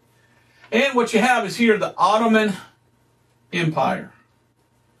 And what you have is here the Ottoman Empire.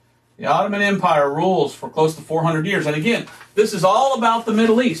 The Ottoman Empire rules for close to 400 years. And again, this is all about the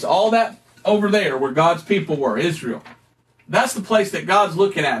Middle East, all that over there where God's people were, Israel. That's the place that God's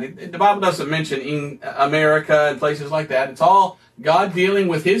looking at. The Bible doesn't mention in America and places like that. It's all God dealing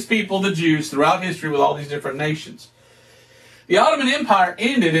with his people, the Jews, throughout history with all these different nations. The Ottoman Empire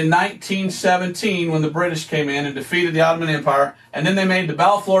ended in 1917 when the British came in and defeated the Ottoman Empire, and then they made the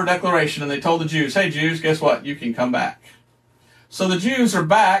Balfour Declaration and they told the Jews, hey Jews, guess what? You can come back. So the Jews are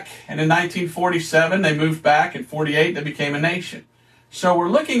back, and in 1947 they moved back. In 48 they became a nation. So we're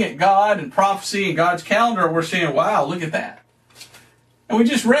looking at God and prophecy and God's calendar, and we're saying, wow, look at that. And we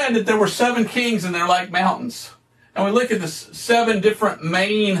just read that there were 7 kings and they're like mountains. And we look at the 7 different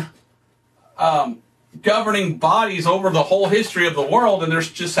main governing bodies over the whole history of the world, and there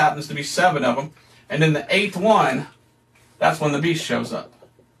just happens to be 7 of them. And then the 8th one, that's when the beast shows up.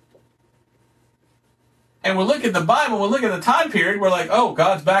 And we look at the Bible, we look at the time period, we're like, oh,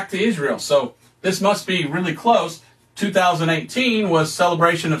 God's back to Israel. So this must be really close. 2018 was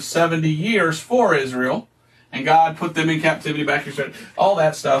celebration of 70 years for Israel, and God put them in captivity back in Israel, all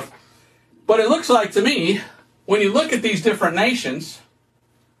that stuff. But it looks like to me, when you look at these different nations,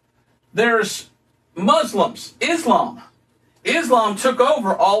 there's Muslims, Islam. Islam took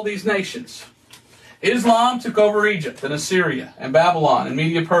over all these nations. Islam took over Egypt and Assyria and Babylon and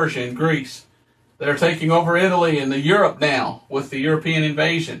Media Persia and Greece. They're taking over Italy and the Europe now with the European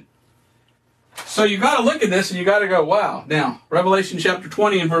invasion. So you got to look at this and you got to go, wow. Now, Revelation chapter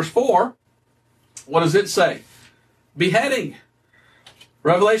 20 and verse 4, what does it say? Beheading.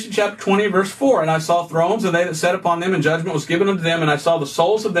 Revelation chapter 20 verse 4, and I saw thrones, and they that sat upon them, and judgment was given unto them, and I saw the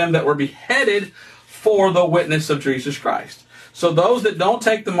souls of them that were beheaded for the witness of Jesus Christ. So those that don't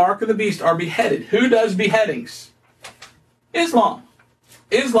take the mark of the beast are beheaded. Who does beheadings? Islam.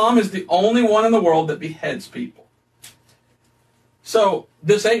 Islam is the only one in the world that beheads people. So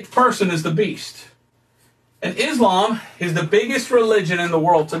this 8th person is the beast. And Islam is the biggest religion in the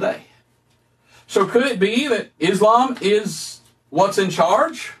world today. So could it be that Islam is what's in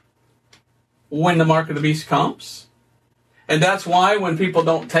charge when the mark of the beast comes? And that's why when people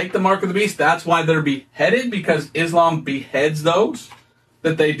don't take the mark of the beast, that's why they're beheaded, because Islam beheads those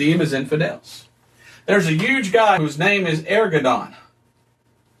that they deem as infidels. There's a huge guy whose name is Erdogan.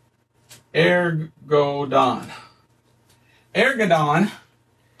 Erdogan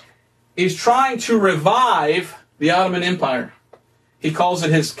is trying to revive the Ottoman Empire. He calls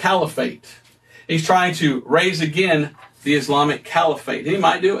it his caliphate. He's trying to raise again the Islamic caliphate. He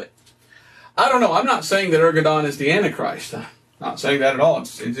might do it. I don't know. I'm not saying that Erdogan is the Antichrist. I'm not saying that at all.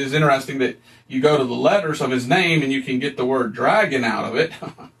 It's interesting that you go to the letters of his name and you can get the word dragon out of it.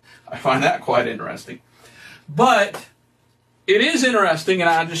 I find that quite interesting. But it is interesting, and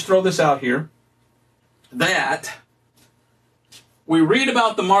I just throw this out here, that we read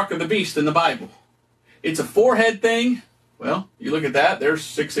about the mark of the beast in the Bible. It's a forehead thing. Well, you look at that. There's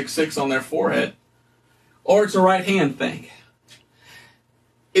 666 on their forehead. Or it's a right hand thing.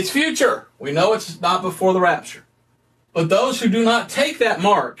 It's future. We know it's not before the rapture. But those who do not take that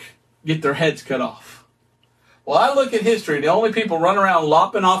mark get their heads cut off. Well, I look at history. The only people run around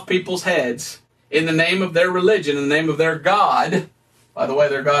lopping off people's heads in the name of their religion, in the name of their God. By the way,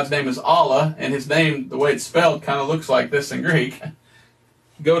 their God's name is Allah, and his name, the way it's spelled, kind of looks like this in Greek.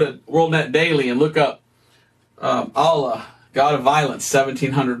 Go to WorldNet Daily and look up Allah, God of Violence,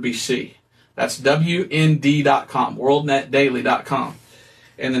 1700 BC. That's WND.com, WorldNetDaily.com.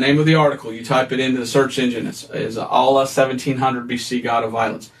 And the name of the article, you type it into the search engine, is Allah 1700 BC, God of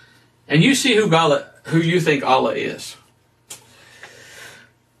Violence. And you see who you think Allah is.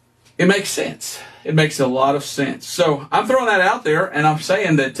 It makes sense. It makes a lot of sense. So I'm throwing that out there, and I'm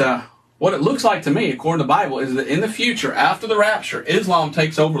saying that what it looks like to me, according to the Bible, is that in the future, after the rapture, Islam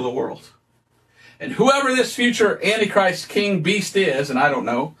takes over the world. And whoever this future Antichrist king beast is, and I don't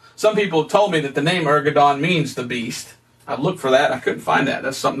know, some people have told me that the name Erdogan means the beast. I've looked for that. I couldn't find that.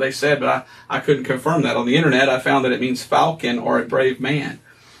 That's something they said, but I couldn't confirm that. On the internet, I found that it means falcon or a brave man.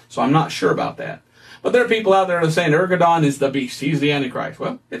 So I'm not sure about that. But there are people out there that are saying Erdogan is the beast. He's the Antichrist.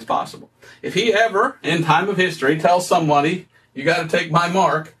 Well, it's possible. If he ever, in time of history, tells somebody, you got to take my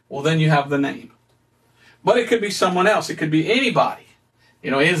mark, well, then you have the name. But it could be someone else. It could be anybody.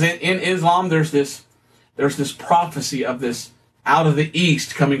 You know, in Islam, there's this prophecy of this out of the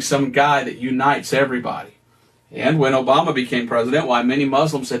East coming some guy that unites everybody. And when Obama became president, why many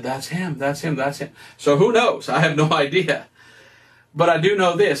Muslims said, that's him, that's him, that's him. So who knows? I have no idea. But I do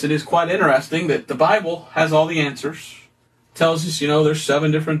know this. It is quite interesting that the Bible has all the answers. It tells us, you know, there's 7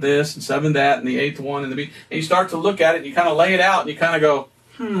 different this and 7 that and the 8th one and the B. And you start to look at it and you kind of lay it out and you kind of go,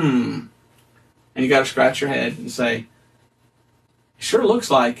 And you got to scratch your head and say, it sure looks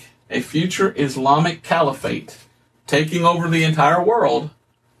like a future Islamic caliphate taking over the entire world,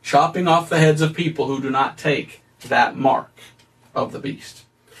 chopping off the heads of people who do not take that mark of the beast.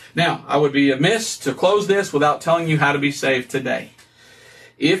 Now, I would be amiss to close this without telling you how to be saved today.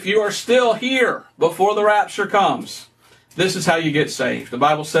 If you are still here before the rapture comes, This is how you get saved. The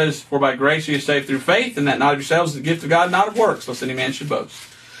Bible says, for by grace you are saved through faith, and that not of yourselves is the gift of God, not of works, lest any man should boast.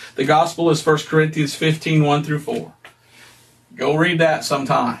 The gospel is 1 Corinthians 15, 1 through 4. Go read that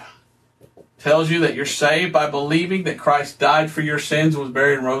sometime. Tells you that you're saved by believing that Christ died for your sins, was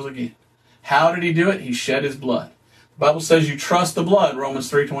buried, and rose again. How did he do it? He shed his blood. The Bible says you trust the blood, Romans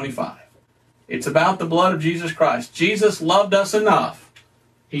 3:25. It's about the blood of Jesus Christ. Jesus loved us enough.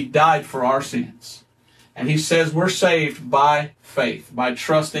 He died for our sins. And he says we're saved by faith, by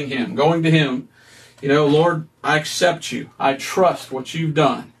trusting him, going to him. You know, Lord, I accept you. I trust what you've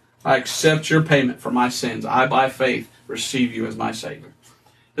done. I accept your payment for my sins. I, by faith, receive you as my Savior.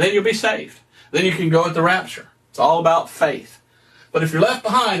 And then you'll be saved. Then you can go at the rapture. It's all about faith. But if you're left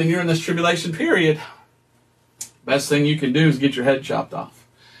behind and you're in this tribulation period, best thing you can do is get your head chopped off.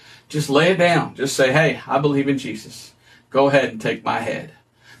 Just lay it down. Just say, hey, I believe in Jesus. Go ahead and take my head,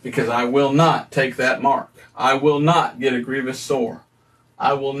 because I will not take that mark. I will not get a grievous sore.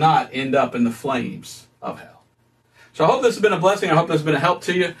 I will not end up in the flames of hell. So I hope this has been a blessing. I hope this has been a help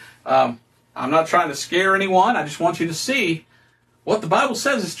to you. I'm not trying to scare anyone. I just want you to see what the Bible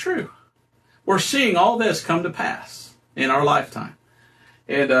says is true. We're seeing all this come to pass in our lifetime.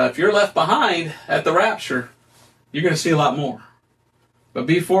 And if you're left behind at the rapture, you're going to see a lot more. But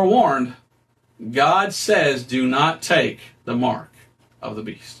be forewarned, God says do not take the mark of the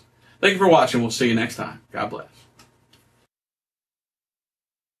beast. Thank you for watching. We'll see you next time. God bless.